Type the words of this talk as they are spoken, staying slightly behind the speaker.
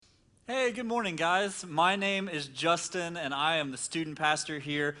Hey, good morning, guys. My name is Justin, and I am the student pastor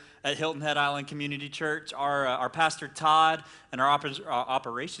here at Hilton Head Island Community Church. Our pastor Todd and our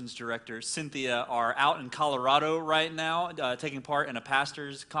operations director Cynthia are out in Colorado right now, taking part in a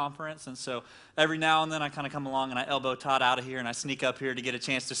pastor's conference. And so every now and then I kind of come along and I elbow Todd out of here and I sneak up here to get a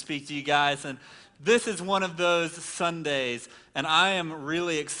chance to speak to you guys. And this is one of those Sundays, and I am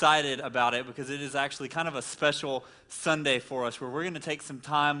really excited about it because it is actually kind of a special Sunday for us where we're going to take some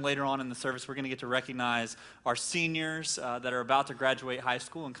time later on in the service. We're going to get to recognize our seniors that are about to graduate high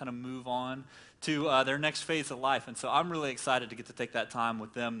school and kind of move on to their next phase of life. And so I'm really excited to get to take that time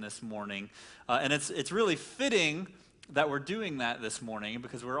with them this morning. And it's really fitting that we're doing that this morning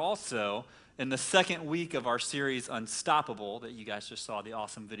because we're also in the second week of our series Unstoppable that you guys just saw the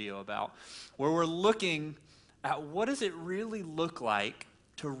awesome video about, where we're looking at what does it really look like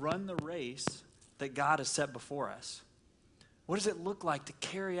to run the race that God has set before us. What does it look like to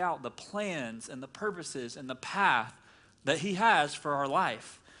carry out the plans and the purposes and the path that He has for our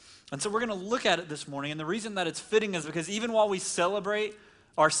life? And so we're going to look at it this morning, and the reason that it's fitting is because even while we celebrate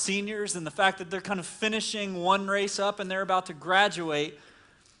our seniors and the fact that they're kind of finishing one race up and they're about to graduate,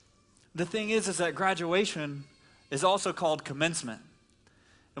 the thing is that graduation is also called commencement.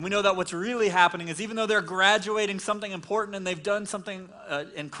 And we know that what's really happening is even though they're graduating something important and they've done something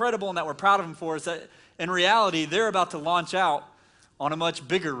incredible and that we're proud of them for, is that in reality, they're about to launch out on a much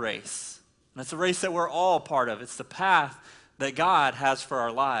bigger race. And it's a race that we're all part of. It's the path that God has for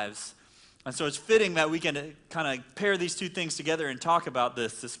our lives. And so it's fitting that we can kind of pair these two things together and talk about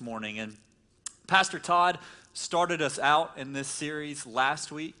this morning. And Pastor Todd started us out in this series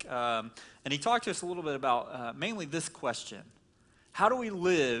last week, and he talked to us a little bit about mainly this question. How do we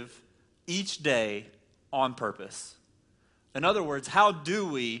live each day on purpose? In other words, how do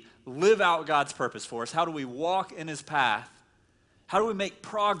we live out God's purpose for us? How do we walk in His path? How do we make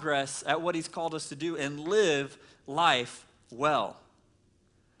progress at what He's called us to do and live life well?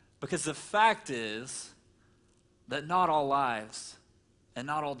 Because the fact is that not all lives and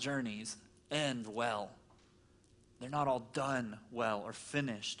not all journeys end well. They're not all done well or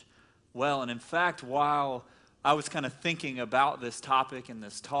finished well. And in fact, while I was kind of thinking about this topic and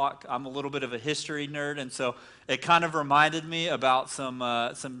this talk, I'm a little bit of a history nerd, and so it kind of reminded me about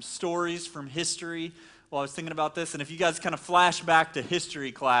some stories from history while I was thinking about this. And if you guys kind of flash back to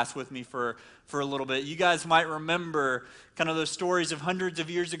history class with me for a little bit, you guys might remember kind of those stories of hundreds of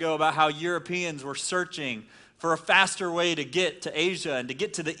years ago about how Europeans were searching for a faster way to get to Asia and to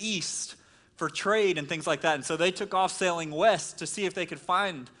get to the East for trade and things like that. And so they took off sailing west to see if they could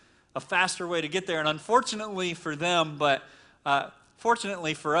find a faster way to get there. And unfortunately for them, but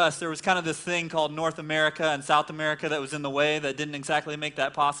fortunately for us, there was kind of this thing called North America and South America that was in the way that didn't exactly make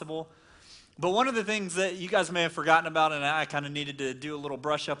that possible. But one of the things that you guys may have forgotten about, and I kind of needed to do a little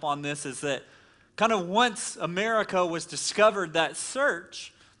brush up on this, is that kind of once America was discovered, that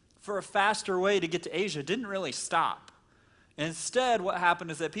search for a faster way to get to Asia didn't really stop. Instead, what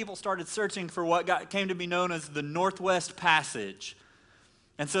happened is that people started searching for what came to be known as the Northwest Passage.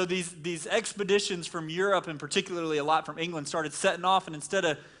 And so these expeditions from Europe, and particularly a lot from England, started setting off, and instead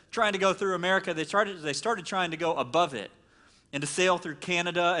of trying to go through America, they started trying to go above it and to sail through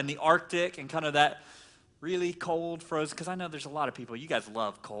Canada and the Arctic and kind of that really cold, frozen, because I know there's a lot of people, you guys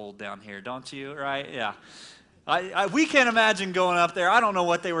love cold down here, don't you, right? Yeah. We can't imagine going up there. I don't know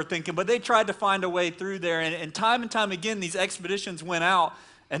what they were thinking, but they tried to find a way through there. And time again, these expeditions went out,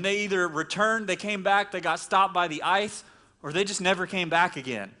 and they either returned, they came back, they got stopped by the ice, or they just never came back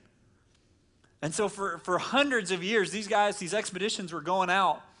again. And so for hundreds of years, these expeditions were going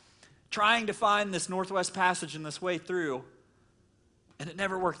out, trying to find this Northwest Passage and this way through, and it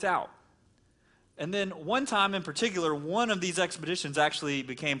never worked out. And then one time in particular, one of these expeditions actually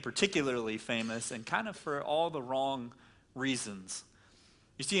became particularly famous, and kind of for all the wrong reasons.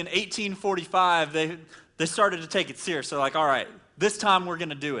 You see, in 1845, they started to take it serious. So like, all right, this time we're going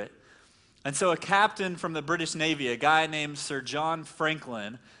to do it. And so a captain from the British Navy, a guy named Sir John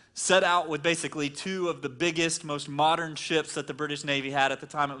Franklin, set out with basically two of the biggest, most modern ships that the British Navy had at the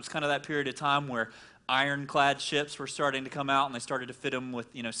time. It was kind of that period of time where ironclad ships were starting to come out, and they started to fit them with,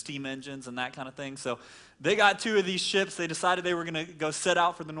 steam engines and that kind of thing. So they got two of these ships. They decided they were going to go set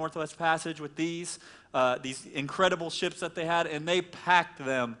out for the Northwest Passage with these incredible ships that they had, and they packed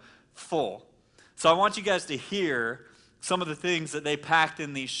them full. So I want you guys to hear some of the things that they packed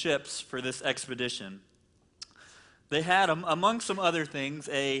in these ships for this expedition. They had, among some other things,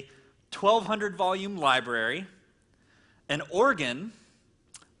 a 1,200-volume library, an organ,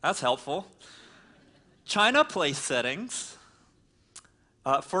 that's helpful, China place settings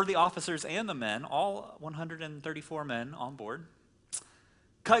for the officers and the men, all 134 men on board,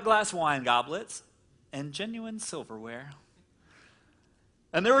 cut glass wine goblets, and genuine silverware.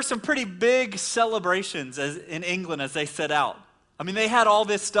 And there were some pretty big celebrations in England as they set out. I mean, they had all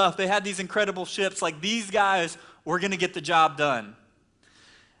this stuff. They had these incredible ships. Like, these guys were going to get the job done.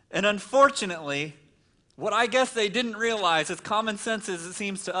 And unfortunately, what I guess they didn't realize, as common sense as it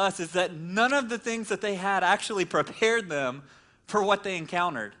seems to us, is that none of the things that they had actually prepared them for what they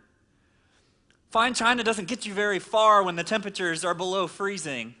encountered. Fine china doesn't get you very far when the temperatures are below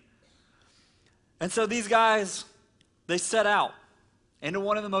freezing. And so these guys, they set out into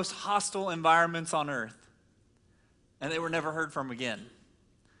one of the most hostile environments on earth. And they were never heard from again.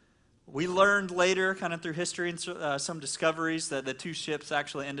 We learned later, kind of through history and some discoveries, that the two ships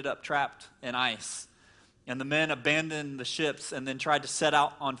actually ended up trapped in ice. And the men abandoned the ships and then tried to set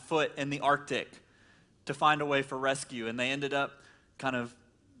out on foot in the Arctic to find a way for rescue. And they ended up kind of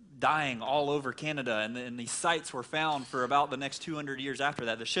dying all over Canada. And these sites were found for about the next 200 years after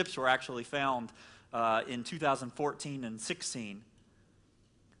that. The ships were actually found in 2014 and 16.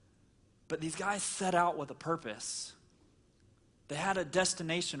 But these guys set out with a purpose. They had a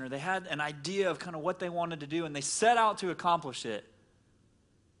destination, or they had an idea of kind of what they wanted to do, and they set out to accomplish it,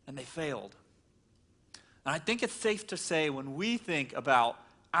 and they failed. And I think it's safe to say, when we think about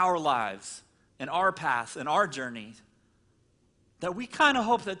our lives and our paths and our journeys, that we kind of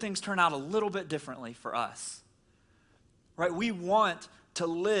hope that things turn out a little bit differently for us. Right? We want to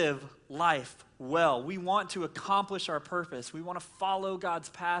live life well. We want to accomplish our purpose. We want to follow God's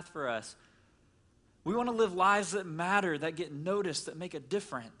path for us. We want to live lives that matter, that get noticed, that make a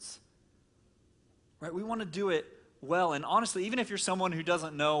difference. Right? We want to do it well. And honestly, even if you're someone who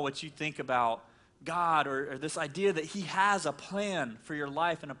doesn't know what you think about God or this idea that He has a plan for your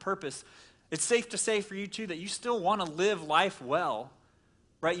life and a purpose, it's safe to say for you too that you still want to live life well.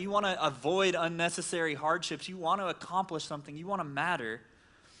 Right? You want to avoid unnecessary hardships. You want to accomplish something. You want to matter.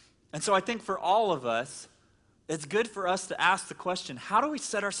 And so I think for all of us, it's good for us to ask the question, how do we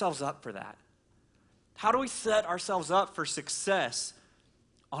set ourselves up for that? How do we set ourselves up for success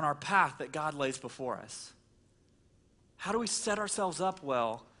on our path that God lays before us? How do we set ourselves up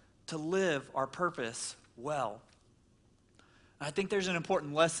well to live our purpose well? And I think there's an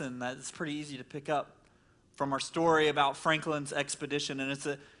important lesson that is pretty easy to pick up from our story about Franklin's expedition, and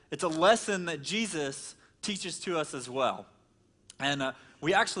it's a lesson that Jesus teaches to us as well. And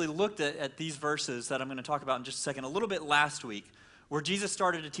we actually looked at these verses that I'm going to talk about in just a second a little bit last week, where Jesus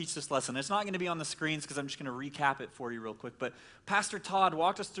started to teach this lesson. It's not going to be on the screens because I'm just going to recap it for you real quick. But Pastor Todd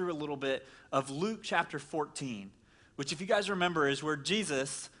walked us through a little bit of Luke chapter 14, which, if you guys remember, is where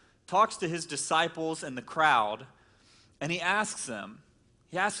Jesus talks to his disciples and the crowd, and he asks them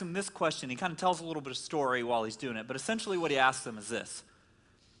this question. He kind of tells a little bit of story while he's doing it. But essentially what he asks them is this: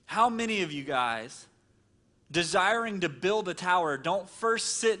 how many of you guys, desiring to build a tower, don't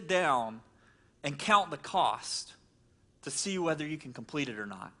first sit down and count the cost to see whether you can complete it or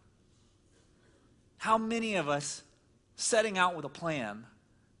not? How many of us, setting out with a plan,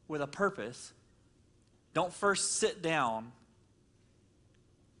 with a purpose, don't first sit down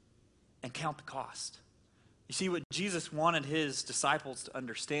and count the cost? You see, what Jesus wanted his disciples to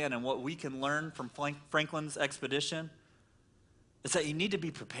understand, and what we can learn from Franklin's expedition, is that you need to be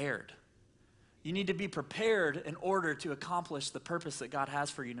prepared. You need to be prepared in order to accomplish the purpose that God has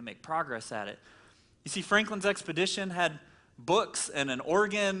for you, to make progress at it. You see, Franklin's expedition had books and an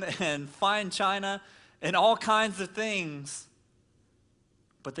organ and fine china and all kinds of things,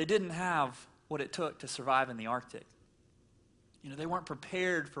 but they didn't have what it took to survive in the Arctic. They weren't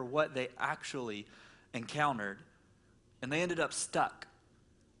prepared for what they actually encountered, and they ended up stuck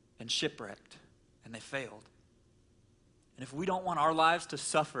and shipwrecked, and they failed. And if we don't want our lives to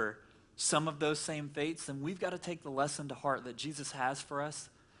suffer some of those same fates, then we've got to take the lesson to heart that Jesus has for us,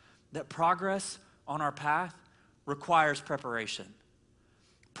 that progress on our path requires preparation.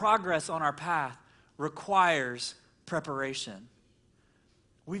 Progress on our path requires preparation.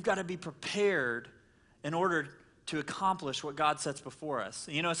 We've got to be prepared in order to accomplish what God sets before us.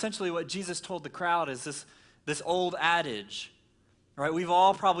 Essentially what Jesus told the crowd is this old adage, right? We've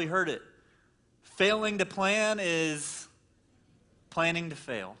all probably heard it. Failing to plan is planning to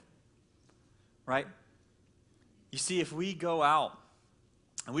fail, right? You see, if we go out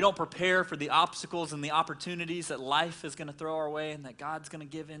and we don't prepare for the obstacles and the opportunities that life is going to throw our way and that God's going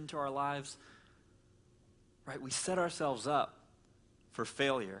to give into our lives, right, we set ourselves up for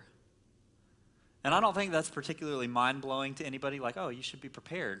failure. And I don't think that's particularly mind-blowing to anybody, like, oh, you should be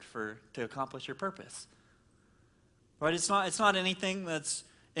prepared to accomplish your purpose. Right? It's not anything that's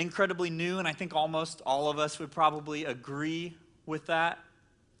incredibly new, and I think almost all of us would probably agree with that.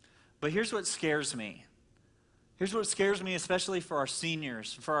 But here's what scares me. Here's what scares me, especially for our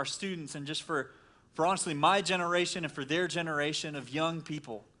seniors, for our students, and just for honestly my generation and for their generation of young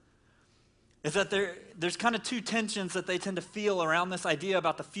people, is that there's kind of two tensions that they tend to feel around this idea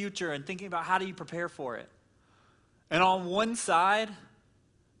about the future and thinking about how do you prepare for it. And on one side,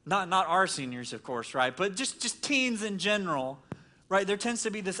 not our seniors, of course, right, but just teens in general, right, there tends to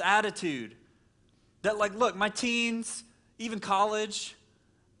be this attitude that, like, look, my teens, even college,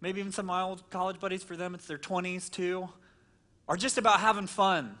 maybe even some of my old college buddies, for them it's their 20s too, are just about having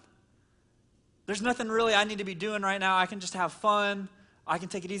fun. There's nothing really I need to be doing right now. I can just have fun. I can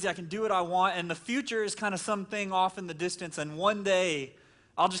take it easy. I can do what I want. And the future is kind of something off in the distance. And one day,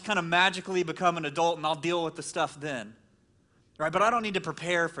 I'll just kind of magically become an adult and I'll deal with the stuff then. Right? But I don't need to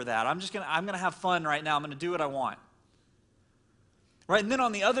prepare for that. I'm going to have fun right now. I'm going to do what I want. Right? And then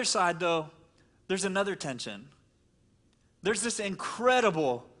on the other side, though, there's another tension. There's this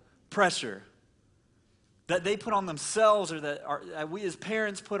incredible pressure that they put on themselves, or that we as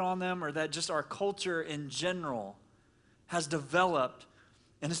parents put on them, or that just our culture in general has developed,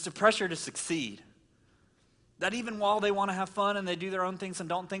 and it's the pressure to succeed. That even while they want to have fun and they do their own things and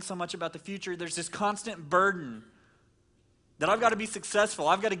don't think so much about the future, there's this constant burden that I've got to be successful.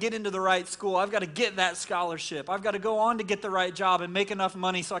 I've got to get into the right school. I've got to get that scholarship. I've got to go on to get the right job and make enough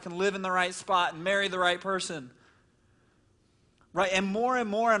money so I can live in the right spot and marry the right person. Right? And more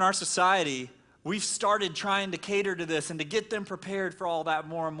in our society, we've started trying to cater to this and to get them prepared for all that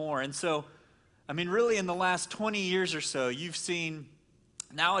more and more. And so, I mean, really in the last 20 years or so, you've seen,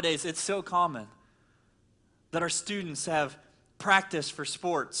 nowadays it's so common that our students have practice for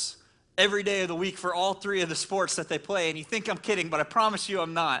sports every day of the week for all three of the sports that they play. And you think I'm kidding, but I promise you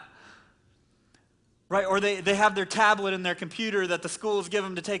I'm not. Right? Or they have their tablet and their computer that the schools give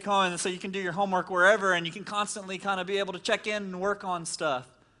them to take home, and so you can do your homework wherever, and you can constantly kind of be able to check in and work on stuff.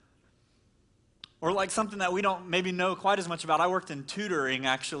 Or like something that we don't maybe know quite as much about. I worked in tutoring,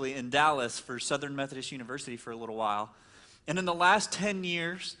 actually, in Dallas for Southern Methodist University for a little while. And in the last 10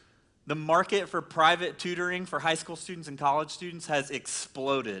 years, the market for private tutoring for high school students and college students has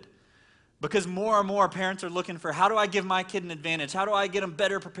exploded. Because more and more parents are looking for, how do I give my kid an advantage? How do I get them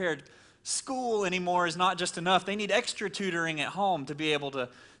better prepared? School anymore is not just enough. They need extra tutoring at home to be able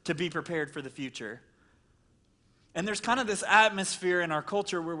to be prepared for the future. And there's kind of this atmosphere in our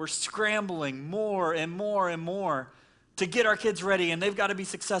culture where we're scrambling more and more and more to get our kids ready, and they've got to be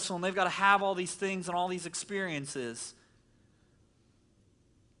successful, and they've got to have all these things and all these experiences.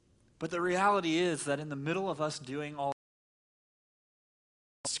 But the reality is that in the middle of us doing all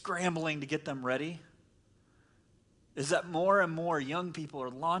scrambling to get them ready, is that more and more young people are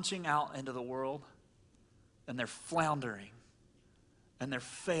launching out into the world, and they're floundering, and they're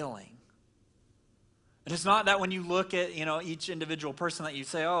failing. And it's not that when you look at, each individual person that you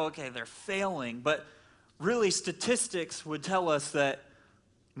say, oh, okay, they're failing. But really, statistics would tell us that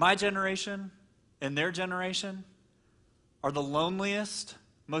my generation and their generation are the loneliest,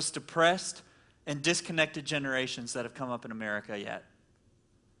 most depressed, and disconnected generations that have come up in America yet.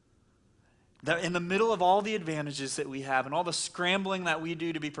 That in the middle of all the advantages that we have and all the scrambling that we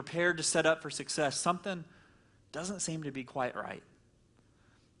do to be prepared to set up for success, something doesn't seem to be quite right.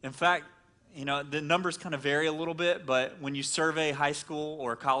 In fact, the numbers kind of vary a little bit, but when you survey high school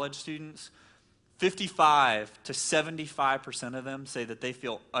or college students, 55 to 75% of them say that they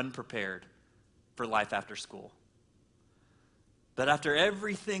feel unprepared for life after school. That after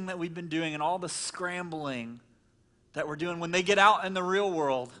everything that we've been doing and all the scrambling that we're doing, when they get out in the real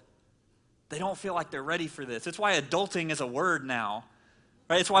world, they don't feel like they're ready for this. It's why adulting is a word now,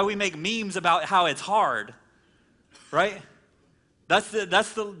 right? It's why we make memes about how it's hard, right? That's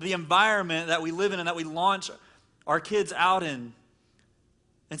the environment that we live in and that we launch our kids out in.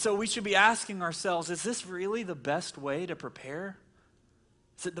 And so we should be asking ourselves, is this really the best way to prepare?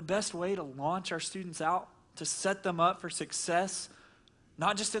 Is it the best way to launch our students out, to set them up for success?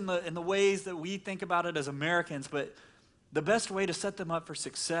 Not just in the ways that we think about it as Americans, but the best way to set them up for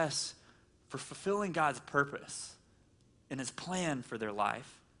success, for fulfilling God's purpose and His plan for their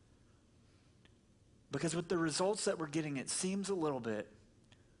life. Because with the results that we're getting, it seems a little bit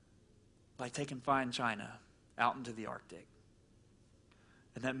like taking fine china out into the Arctic.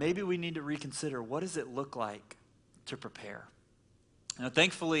 And that maybe we need to reconsider, what does it look like to prepare?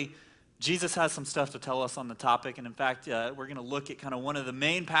 Thankfully, Jesus has some stuff to tell us on the topic. And in fact, we're going to look at kind of one of the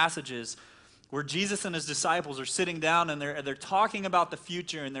main passages where Jesus and His disciples are sitting down and they're talking about the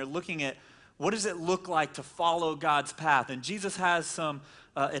future, and they're looking at what does it look like to follow God's path. And Jesus has some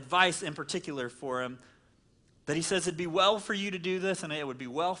advice in particular for him, that He says it'd be well for you to do this, and it would be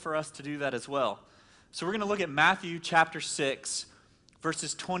well for us to do that as well. So we're going to look at Matthew chapter 6,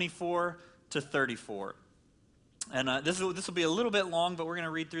 verses 24 to 34. And this will be a little bit long, but we're going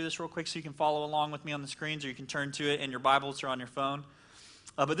to read through this real quick so you can follow along with me on the screens, or you can turn to it in your Bibles or on your phone.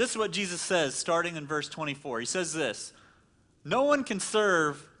 But this is what Jesus says, starting in verse 24. He says this: "No one can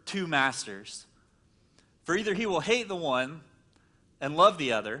serve two masters, for either he will hate the one and love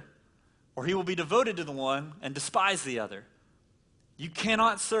the other, or he will be devoted to the one and despise the other. You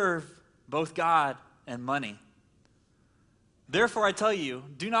cannot serve both God and money. Therefore, I tell you,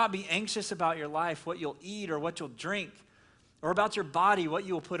 do not be anxious about your life, what you'll eat or what you'll drink, or about your body, what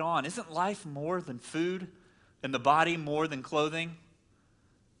you will put on. Isn't life more than food, and the body more than clothing?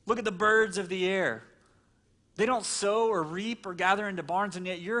 Look at the birds of the air. They don't sow or reap or gather into barns, and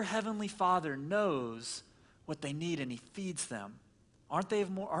yet your heavenly Father knows what they need, and he feeds them. Aren't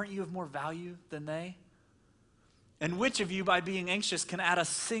you of more value than they? And which of you, by being anxious, can add a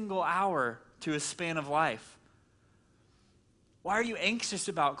single hour to his span of life? Why are you anxious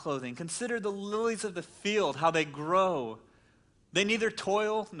about clothing? Consider the lilies of the field, how they grow. They neither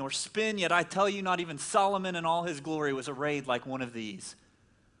toil nor spin, yet I tell you, not even Solomon in all his glory was arrayed like one of these.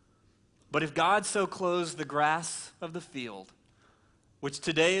 But if God so clothes the grass of the field, which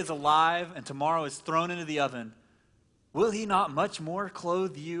today is alive and tomorrow is thrown into the oven, will he not much more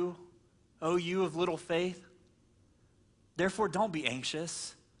clothe you, O you of little faith? Therefore don't be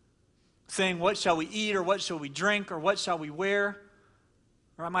anxious, saying, what shall we eat, or what shall we drink, or what shall we wear?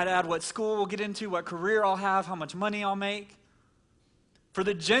 Or I might add, what school we'll get into, what career I'll have, how much money I'll make. For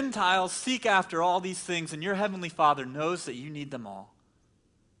the Gentiles seek after all these things, and your heavenly Father knows that you need them all.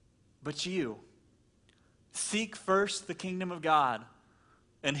 But you, seek first the kingdom of God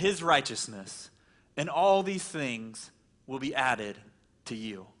and his righteousness, and all these things will be added to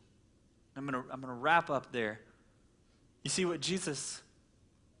you." I'm going to wrap up there. You see what Jesus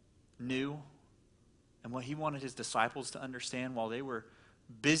knew and what he wanted his disciples to understand while they were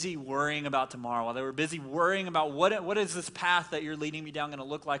busy worrying about tomorrow, while they were busy worrying about what is this path that you're leading me down going to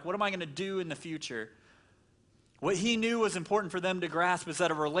look like? What am I going to do in the future? What he knew was important for them to grasp is that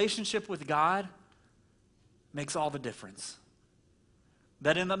a relationship with God makes all the difference.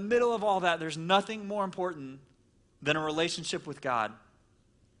 That in the middle of all that, there's nothing more important than a relationship with God.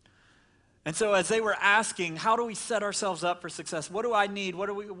 And so as they were asking, how do we set ourselves up for success? What do I need? What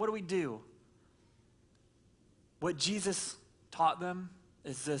do we do? What Jesus taught them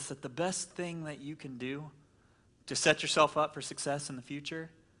is this, that the best thing that you can do to set yourself up for success in the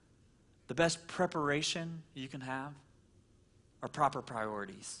future, the best preparation you can have, are proper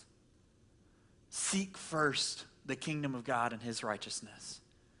priorities. Seek first the kingdom of God and his righteousness.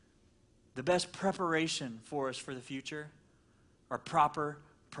 The best preparation for us for the future are proper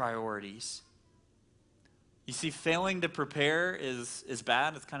priorities. You see, failing to prepare is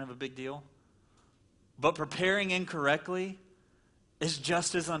bad. It's kind of a big deal. But preparing incorrectly is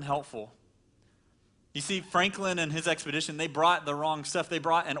just as unhelpful. You see, Franklin and his expedition, they brought the wrong stuff. They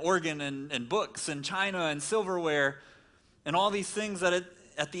brought an organ and books and china and silverware and all these things that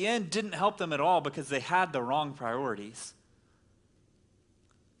at the end didn't help them at all because they had the wrong priorities.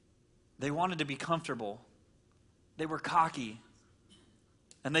 They wanted to be comfortable. They were cocky.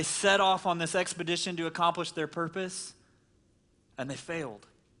 And they set off on this expedition to accomplish their purpose, and they failed.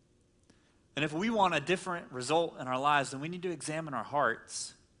 And if we want a different result in our lives, then we need to examine our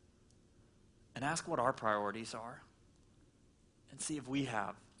hearts and ask what our priorities are and see if we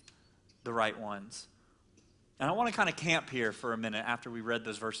have the right ones. And I want to kind of camp here for a minute after we read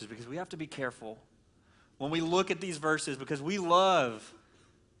those verses, because we have to be careful when we look at these verses, because we love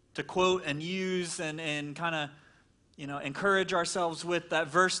to quote and use and kind of encourage ourselves with that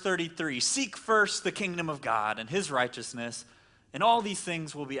verse 33. Seek first the kingdom of God and his righteousness, and all these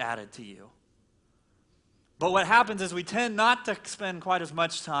things will be added to you. But what happens is we tend not to spend quite as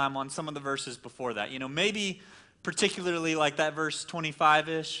much time on some of the verses before that. Maybe particularly like that verse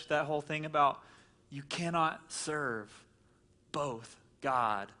 25-ish, that whole thing about you cannot serve both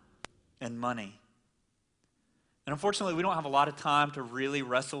God and money. And unfortunately, we don't have a lot of time to really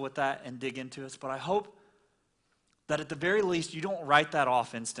wrestle with that and dig into it, but I hope that at the very least, you don't write that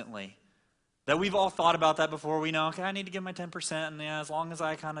off instantly. That we've all thought about that before. We know, okay, I need to give my 10%, and as long as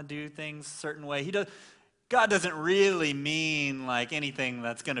I kind of do things a certain way. God doesn't really mean like anything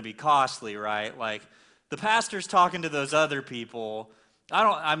that's going to be costly, right? Like the pastor's talking to those other people.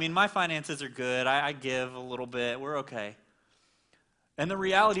 My finances are good. I give a little bit. We're okay. And the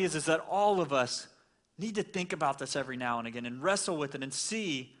reality is that all of us need to think about this every now and again and wrestle with it and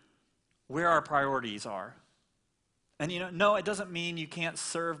see where our priorities are. And no, it doesn't mean you can't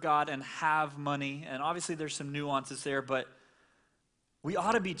serve God and have money. And obviously there's some nuances there, but we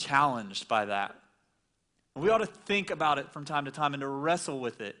ought to be challenged by that. We ought to think about it from time to time and to wrestle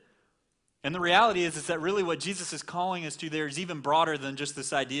with it. And the reality is that really what Jesus is calling us to there is even broader than just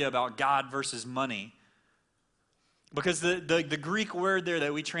this idea about God versus money. Because the Greek word there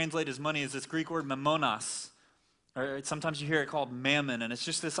that we translate as money is this Greek word mammonos. Or sometimes you hear it called mammon, and it's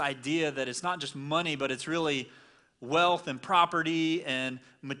just this idea that it's not just money, but it's really wealth and property and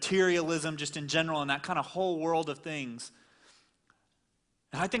materialism just in general and that kind of whole world of things.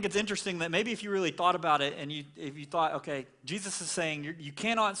 And I think it's interesting that maybe if you really thought about it and if you thought, okay, Jesus is saying you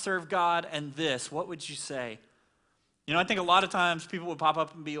cannot serve God and this, what would you say? You know, I think a lot of times people would pop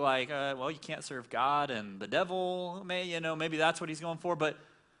up and be like, well, you can't serve God and the devil, maybe that's what he's going for. But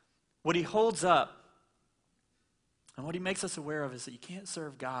what he holds up and what he makes us aware of is that you can't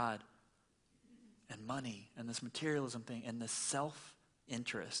serve God and money and this materialism thing and this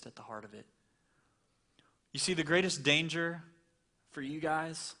self-interest at the heart of it. You see, the greatest danger for you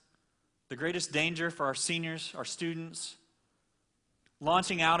guys, the greatest danger for our seniors, our students,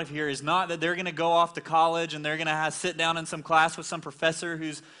 launching out of here is not that they're going to go off to college and they're going to sit down in some class with some professor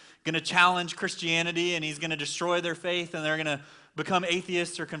who's going to challenge Christianity and he's going to destroy their faith and they're going to become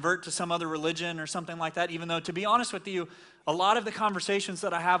atheists or convert to some other religion or something like that, even though, to be honest with you, a lot of the conversations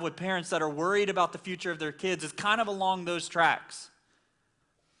that I have with parents that are worried about the future of their kids is kind of along those tracks.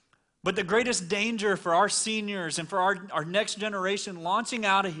 But the greatest danger for our seniors and for our next generation launching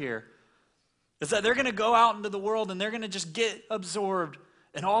out of here is that they're going to go out into the world and they're going to just get absorbed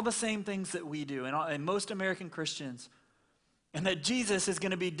in all the same things that we do, and most American Christians. And that Jesus is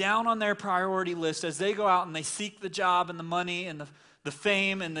going to be down on their priority list as they go out and they seek the job and the money and the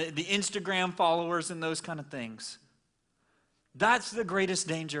fame and the Instagram followers and those kind of things. That's the greatest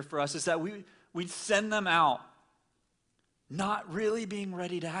danger for us, is that we send them out not really being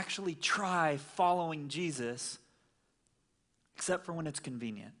ready to actually try following Jesus, except for when it's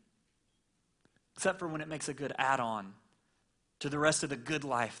convenient, except for when it makes a good add-on to the rest of the good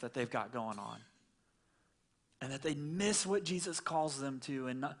life that they've got going on. And that they miss what Jesus calls them to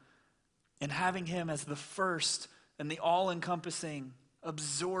and having him as the first and the all-encompassing,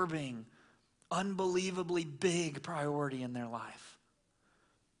 absorbing, unbelievably big priority in their life.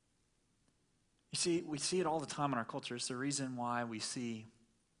 You see, we see it all the time in our culture. It's the reason why we see,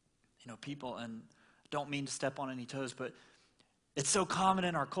 people, and don't mean to step on any toes, but it's so common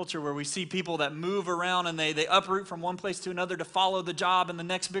in our culture where we see people that move around and they uproot from one place to another to follow the job and the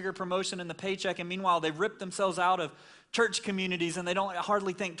next bigger promotion and the paycheck. And meanwhile, they rip themselves out of church communities and they don't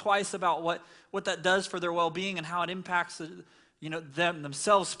hardly think twice about what that does for their well-being and how it impacts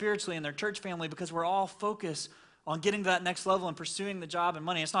themselves spiritually and their church family, because we're all focused on getting to that next level and pursuing the job and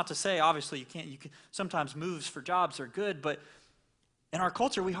money. It's not to say, obviously, you can sometimes moves for jobs are good, but in our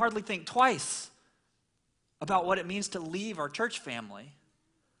culture, we hardly think twice about what it means to leave our church family.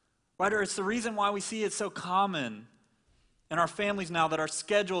 Right? Or it's the reason why we see it so common in our families now that our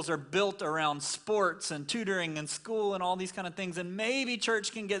schedules are built around sports and tutoring and school and all these kind of things, and maybe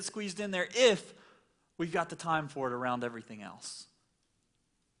church can get squeezed in there if we've got the time for it around everything else.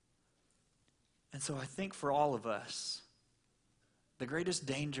 And so I think for all of us, the greatest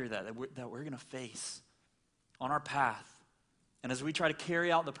danger that we're going to face on our path, and as we try to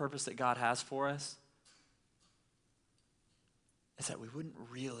carry out the purpose that God has for us, is that we wouldn't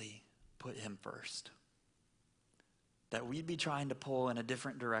really put him first. That we'd be trying to pull in a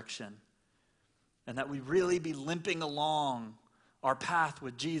different direction, and that we'd really be limping along our path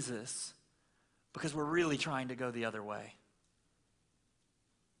with Jesus because we're really trying to go the other way.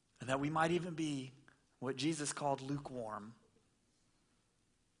 And that we might even be what Jesus called lukewarm.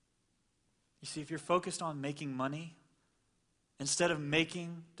 You see, if you're focused on making money instead of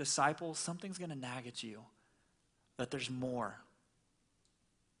making disciples, something's going to nag at you that there's more.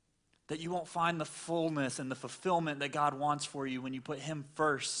 That you won't find the fullness and the fulfillment that God wants for you when you put him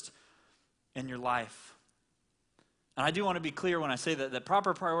first in your life. And I do want to be clear when I say that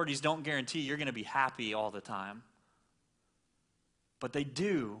proper priorities don't guarantee you're going to be happy all the time. But they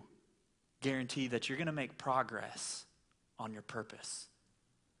do guarantee that you're going to make progress on your purpose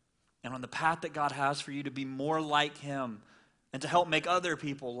and on the path that God has for you to be more like him and to help make other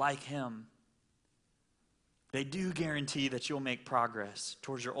people like him. They do guarantee that you'll make progress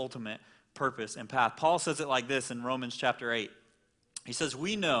towards your ultimate purpose and path. Paul says it like this in Romans chapter 8. He says,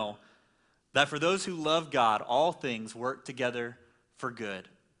 "We know that for those who love God, all things work together for good,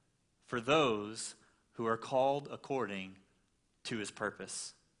 for those who are called according to his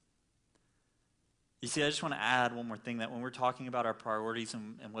purpose." You see, I just want to add one more thing, that when we're talking about our priorities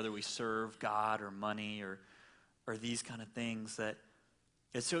and whether we serve God or money or these kind of things, that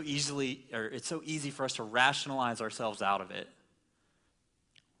it's so easy for us to rationalize ourselves out of it.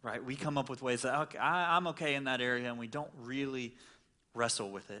 Right? We come up with ways that, okay, I'm okay in that area, and we don't really wrestle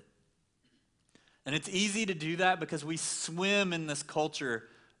with it. And it's easy to do that because we swim in this culture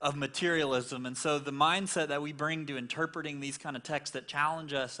of materialism. And so the mindset that we bring to interpreting these kind of texts that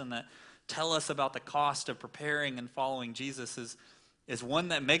challenge us and that tell us about the cost of preparing and following Jesus is one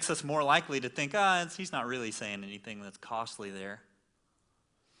that makes us more likely to think, he's not really saying anything that's costly there.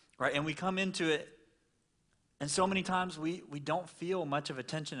 Right? And we come into it, and so many times we don't feel much of a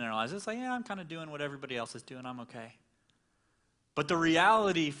tension in our lives. It's like, I'm kind of doing what everybody else is doing. I'm okay. But the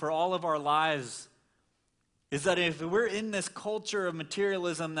reality for all of our lives is that if we're in this culture of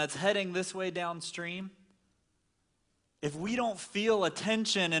materialism that's heading this way downstream, if we don't feel a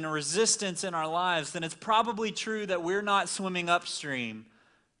tension and a resistance in our lives, then it's probably true that we're not swimming upstream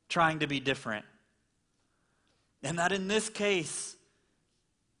trying to be different. And that in this case,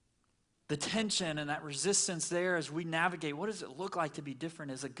 the tension and that resistance there as we navigate, what does it look like to be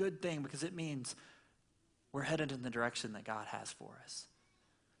different, is a good thing because it means we're headed in the direction that God has for us.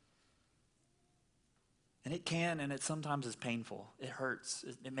 And it can, and it sometimes is painful. It hurts.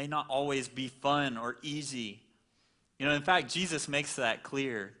 It may not always be fun or easy. In fact, Jesus makes that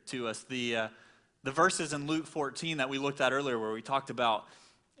clear to us. The verses in Luke 14 that we looked at earlier where we talked about,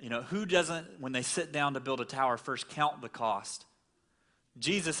 who doesn't, when they sit down to build a tower, first count the cost.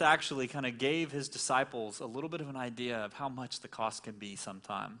 Jesus actually kind of gave his disciples a little bit of an idea of how much the cost can be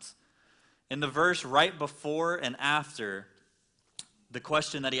sometimes. In the verse right before and after the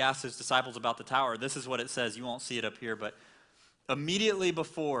question that he asked his disciples about the tower, this is what it says. You won't see it up here, but immediately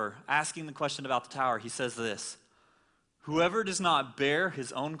before asking the question about the tower, he says this: "Whoever does not bear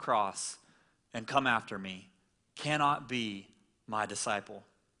his own cross and come after me cannot be my disciple."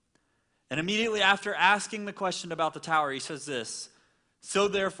 And immediately after asking the question about the tower, he says this: "So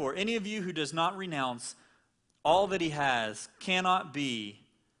therefore, any of you who does not renounce all that he has cannot be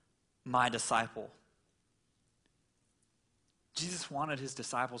my disciple." Jesus wanted his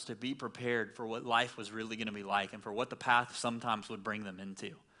disciples to be prepared for what life was really going to be like and for what the path sometimes would bring them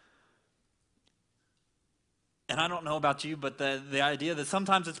into. And I don't know about you, but the idea that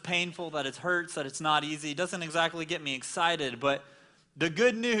sometimes it's painful, that it hurts, that it's not easy, doesn't exactly get me excited. But the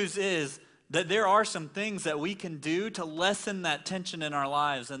good news is that there are some things that we can do to lessen that tension in our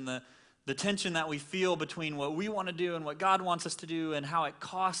lives and the tension that we feel between what we want to do and what God wants us to do and how it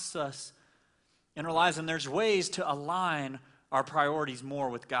costs us in our lives. And there's ways to align our priorities more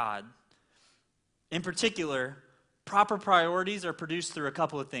with God. In particular, proper priorities are produced through a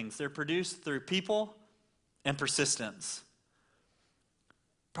couple of things. They're produced through people and persistence.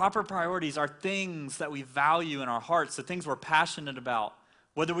 Proper priorities are things that we value in our hearts, the things we're passionate about.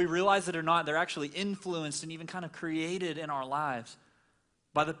 Whether we realize it or not, they're actually influenced and even kind of created in our lives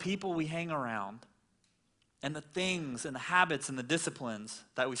by the people we hang around and the things and the habits and the disciplines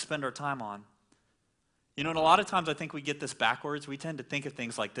that we spend our time on. And a lot of times I think we get this backwards. We tend to think of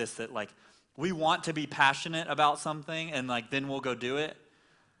things like this, that we want to be passionate about something and then we'll go do it.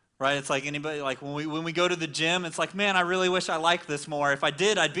 Right? It's like anybody, when we go to the gym, it's like, man, I really wish I liked this more. If I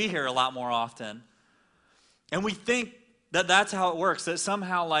did, I'd be here a lot more often. And we think that that's how it works, that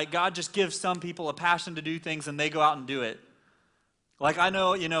somehow God just gives some people a passion to do things and they go out and do it. I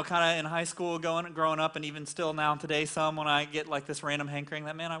know, kind of in high school, growing up, and even still now today, when I get this random hankering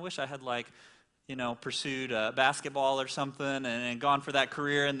that, man, I wish I had pursued basketball or something and gone for that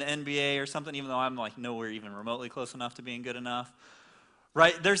career in the NBA or something, even though I'm nowhere even remotely close enough to being good enough.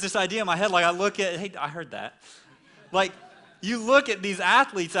 Right? There's this idea in my head, I look at, hey, I heard that. You look at these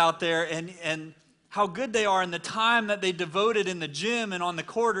athletes out there and how good they are and the time that they devoted in the gym and on the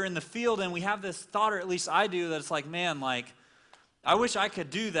court or in the field, and we have this thought, or at least I do, that it's man, I wish I could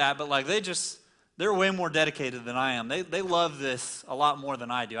do that, but they're way more dedicated than I am. They love this a lot more than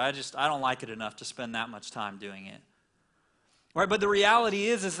I do. I don't like it enough to spend that much time doing it. Right? But the reality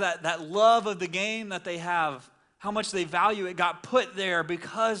is that love of the game that they have, how much they value it, got put there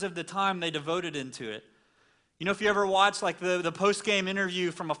because of the time they devoted into it. If you ever watch the post-game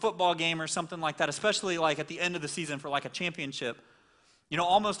interview from a football game or something like that, especially at the end of the season for a championship,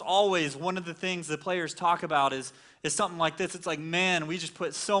 almost always one of the things the players talk about is something like this. It's man, we just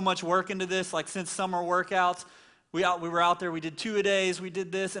put so much work into this, since summer workouts, we were out there, we did 2-a-days, we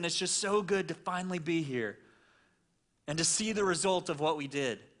did this, and it's just so good to finally be here and to see the result of what we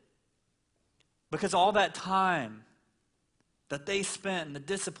did. Because all that time that they spent and the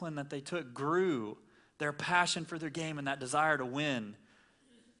discipline that they took grew their passion for their game and that desire to win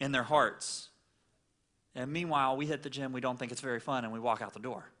in their hearts. And meanwhile, we hit the gym, we don't think it's very fun, and we walk out the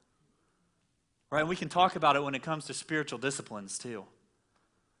door. Right? And we can talk about it when it comes to spiritual disciplines too.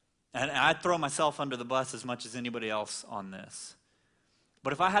 And I throw myself under the bus as much as anybody else on this.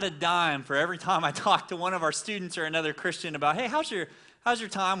 But if I had a dime for every time I talked to one of our students or another Christian about, hey, how's your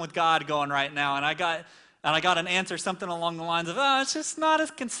time with God going right now? And I got an answer, something along the lines of, it's just not as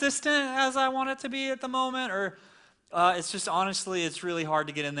consistent as I want it to be at the moment, or it's just honestly, it's really hard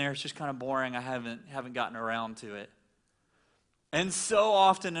to get in there. It's just kind of boring. I haven't gotten around to it. And so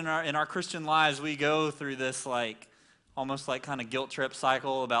often in our Christian lives, we go through this like almost like kind of guilt trip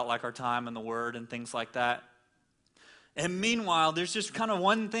cycle about like our time in the Word and things like that. And meanwhile, there's just kind of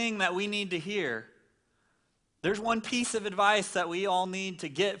one thing that we need to hear. There's one piece of advice that we all need to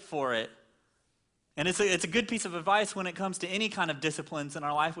get for it. And it's a good piece of advice when it comes to any kind of disciplines in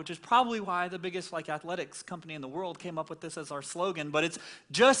our life, which is probably why the biggest like athletics company in the world came up with this as our slogan. But it's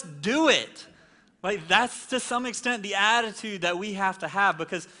just do it. Like that's to some extent the attitude that we have to have,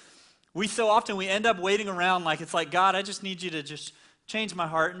 because we so often we end up waiting around like it's like, God, I just need you to just change my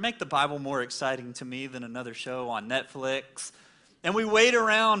heart and make the Bible more exciting to me than another show on Netflix. And we wait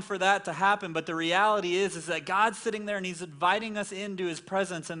around for that to happen. But the reality is that God's sitting there and he's inviting us into his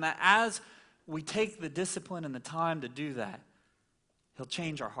presence, and that as we take the discipline and the time to do that, he'll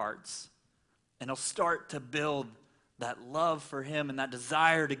change our hearts. And he'll start to build that love for him and that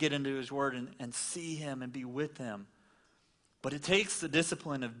desire to get into his word and see him and be with him. But it takes the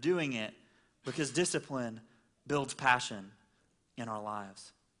discipline of doing it, because discipline builds passion in our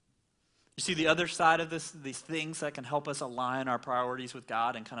lives. You see the other side of this, these things that can help us align our priorities with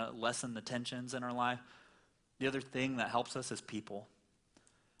God and kind of lessen the tensions in our life. The other thing that helps us is people.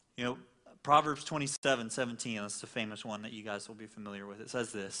 You know, Proverbs 27:17, that's the famous one that you guys will be familiar with. It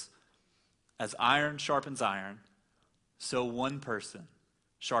says this: as iron sharpens iron, so one person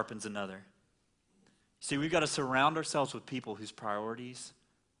sharpens another. See, we've got to surround ourselves with people whose priorities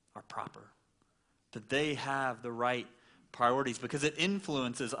are proper, that they have the right priorities, because it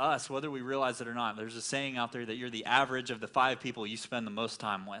influences us whether we realize it or not. There's a saying out there that you're the average of the 5 people you spend the most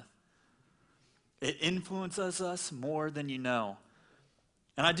time with. It influences us more than you know.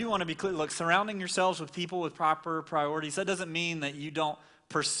 And I do want to be clear, look, surrounding yourselves with people with proper priorities, that doesn't mean that you don't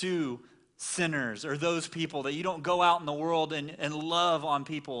pursue sinners or those people, that you don't go out in the world and love on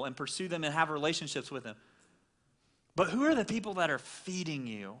people and pursue them and have relationships with them. But who are the people that are feeding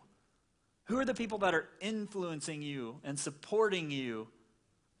you? Who are the people that are influencing you and supporting you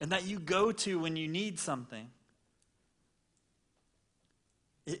and that you go to when you need something?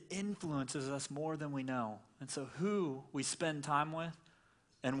 It influences us more than we know. And so who we spend time with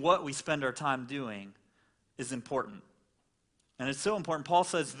and what we spend our time doing is important. And it's so important. Paul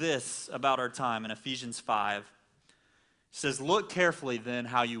says this about our time in Ephesians 5. He says, look carefully then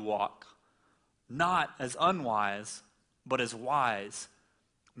how you walk, not as unwise, but as wise,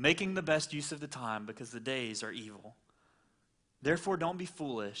 making the best use of the time, because the days are evil. Therefore don't be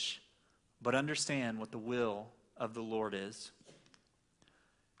foolish, but understand what the will of the Lord is.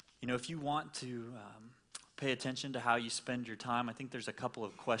 You know, if you want to pay attention to how you spend your time, I think there's a couple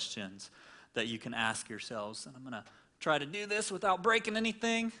of questions that you can ask yourselves. And I'm going to try to do this without breaking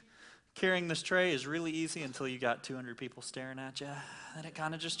anything. Carrying this tray is really easy until you got 200 people staring at you. And it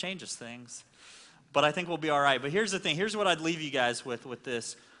kind of just changes things. But I think we'll be all right. But here's the thing. Here's what I'd leave you guys with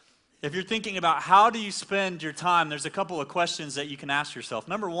this. If you're thinking about how do you spend your time, there's a couple of questions that you can ask yourself.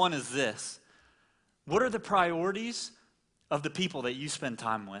 Number one is this: what are the priorities of the people that you spend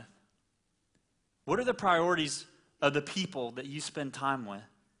time with? What are the priorities of the people that you spend time with?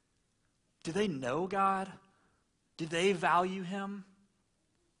 Do they know God? Do they value him?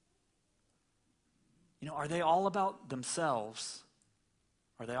 You know, are they all about themselves?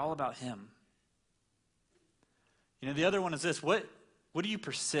 Are they all about him? You know, the other one is this: what do you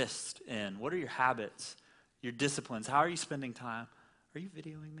persist in? What are your habits, your disciplines? How are you spending time? Are you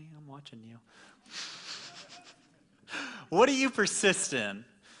videoing me? I'm watching you. What do you persist in?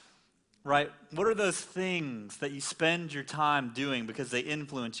 Right? What are those things that you spend your time doing because they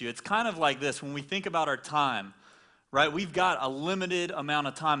influence you? It's kind of like this. When we think about our time, right? We've got a limited amount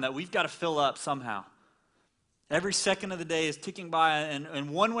of time that we've got to fill up somehow. Every second of the day is ticking by, and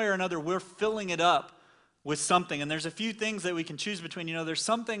one way or another, we're filling it up with something. And there's a few things that we can choose between. You know, there's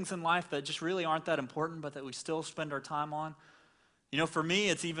some things in life that just really aren't that important, but that we still spend our time on. You know, for me,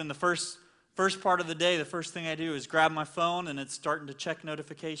 it's even the first part of the day, the first thing I do is grab my phone, and it's starting to check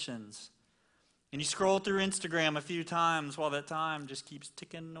notifications. And you scroll through Instagram a few times while that time just keeps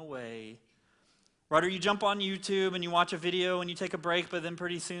ticking away. Right? Or you jump on YouTube and you watch a video and you take a break, but then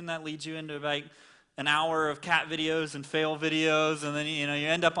pretty soon that leads you into like an hour of cat videos and fail videos, and then you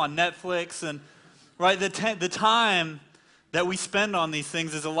end up on Netflix. And right, the time that we spend on these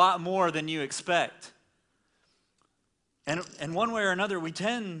things is a lot more than you expect. And one way or another, we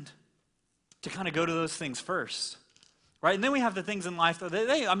tend to kind of go to those things first. right? And then we have the things in life that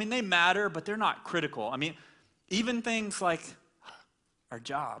they matter, but they're not critical. I mean, even things like our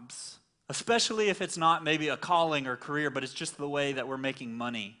jobs, especially if it's not maybe a calling or career, but it's just the way that we're making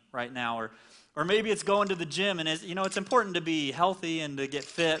money right now, or maybe it's going to the gym, and it's important to be healthy and to get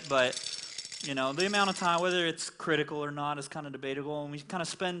fit, but the amount of time, whether it's critical or not, is kind of debatable, and we kind of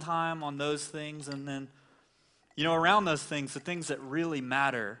spend time on those things, and then around those things, the things that really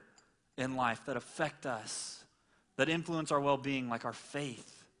matter in life, that affect us, that influence our well-being, like our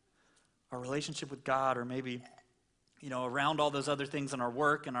faith, our relationship with God, or maybe around all those other things in our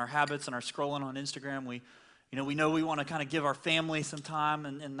work and our habits and our scrolling on Instagram, we know we want to kind of give our family some time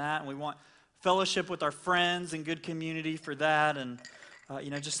in that, and we want fellowship with our friends and good community for that, and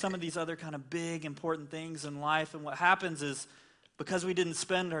just some of these other kind of big, important things in life. And what happens is, because we didn't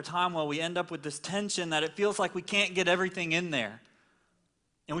spend our time well, we end up with this tension that it feels like we can't get everything in there.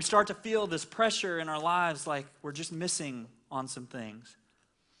 And we start to feel this pressure in our lives like we're just missing on some things.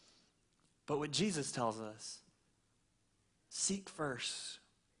 But what Jesus tells us, seek first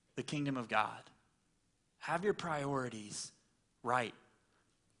the kingdom of God. Have your priorities right.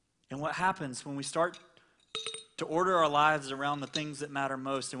 And what happens when we start to order our lives around the things that matter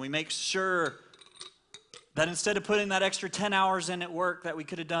most, and we make sure that instead of putting that extra 10 hours in at work that we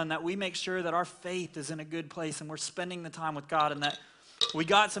could have done, that we make sure that our faith is in a good place and we're spending the time with God, and that we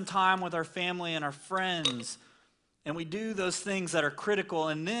got some time with our family and our friends, and we do those things that are critical,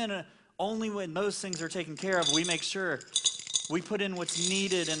 and then only when those things are taken care of, we make sure we put in what's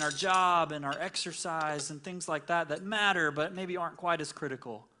needed in our job and our exercise and things like that that matter but maybe aren't quite as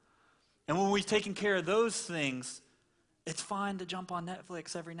critical. And when we've taken care of those things, it's fine to jump on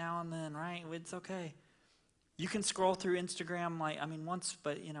Netflix every now and then, right? It's okay. You can scroll through Instagram once,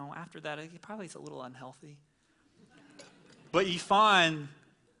 but after that, it probably is a little unhealthy. But you find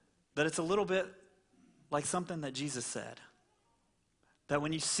that it's a little bit like something that Jesus said, that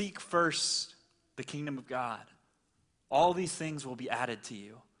when you seek first the kingdom of God, all these things will be added to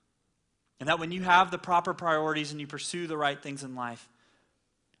you. And that when you have the proper priorities and you pursue the right things in life,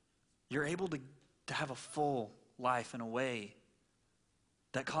 you're able to have a full life in a way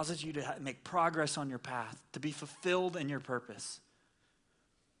that causes you to make progress on your path, to be fulfilled in your purpose.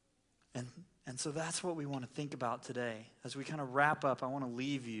 And so that's what we want to think about today. As we kind of wrap up, I want to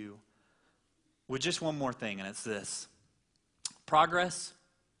leave you with just one more thing, and it's this. Progress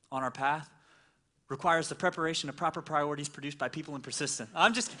on our path requires the preparation of proper priorities produced by people in persistence.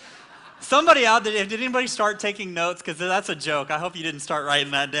 Somebody out there, did anybody start taking notes? Because that's a joke. I hope you didn't start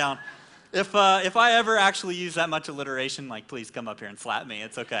writing that down. If I ever actually use that much alliteration, please come up here and slap me.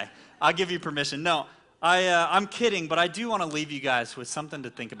 It's okay. I'll give you permission. No, I'm kidding, but I do want to leave you guys with something to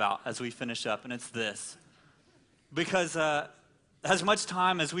think about as we finish up, and it's this. Because as much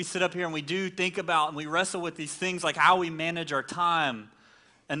time as we sit up here and we do think about and we wrestle with these things like how we manage our time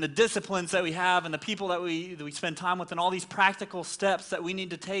and the disciplines that we have and the people that we spend time with and all these practical steps that we need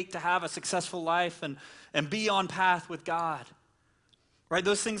to take to have a successful life and be on path with God. Right?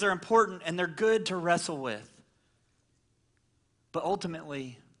 Those things are important and they're good to wrestle with. But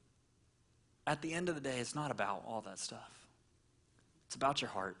ultimately, at the end of the day, it's not about all that stuff. It's about your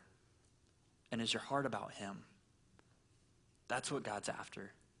heart. And is your heart about Him? That's what God's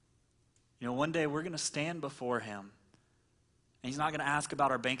after. One day we're going to stand before Him. And He's not going to ask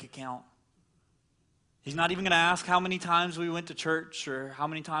about our bank account. He's not even going to ask how many times we went to church or how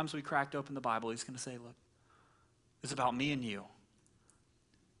many times we cracked open the Bible. He's going to say, look, it's about me and you.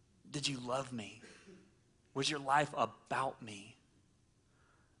 Did you love me? Was your life about me?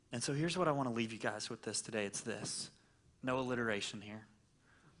 And so here's what I want to leave you guys with this today. It's this. No alliteration here.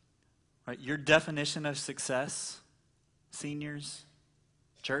 Right? Your definition of success, seniors,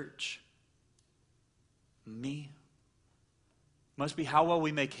 church, me, must be how well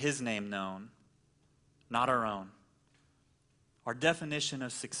we make His name known, not our own. Our definition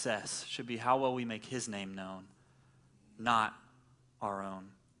of success should be how well we make His name known, not our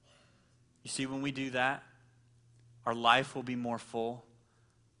own. You see, when we do that, our life will be more full.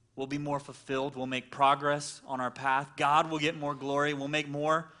 We'll be more fulfilled. We'll make progress on our path. God will get more glory. We'll make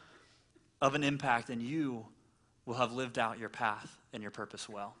more of an impact, and you will have lived out your path and your purpose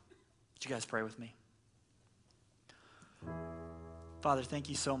well. Would you guys pray with me? Father, thank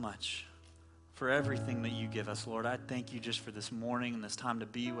you so much for everything that you give us, Lord. I thank you just for this morning and this time to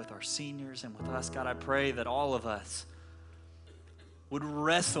be with our seniors and with us. God, I pray that all of us would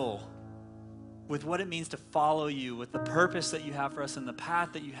wrestle with what it means to follow you, with the purpose that you have for us and the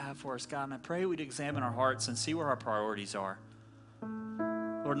path that you have for us, God. And I pray we'd examine our hearts and see where our priorities are.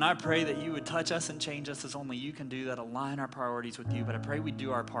 Lord, and I pray that you would touch us and change us as only you can do, that align our priorities with you. But I pray we'd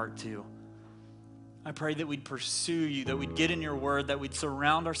do our part too. I pray that we'd pursue you, that we'd get in your word, that we'd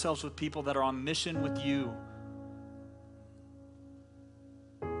surround ourselves with people that are on mission with you.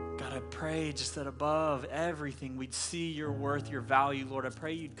 God, I pray just that above everything, we'd see your worth, your value, Lord. I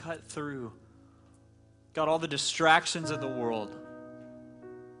pray you'd cut through, God, all the distractions of the world.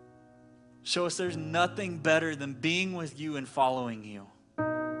 Show us there's nothing better than being with you and following you.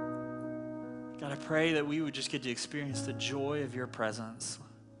 God, I pray that we would just get to experience the joy of your presence.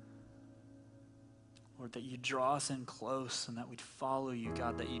 Lord, that you'd draw us in close and that we'd follow you,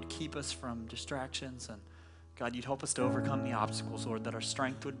 God, that you'd keep us from distractions, and God, you'd help us to overcome the obstacles, Lord, that our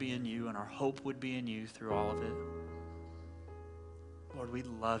strength would be in you and our hope would be in you through all of it. Lord, we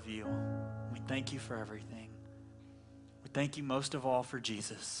love you. We thank you for everything. We thank you most of all for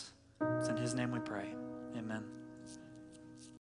Jesus. It's in his name we pray. Amen.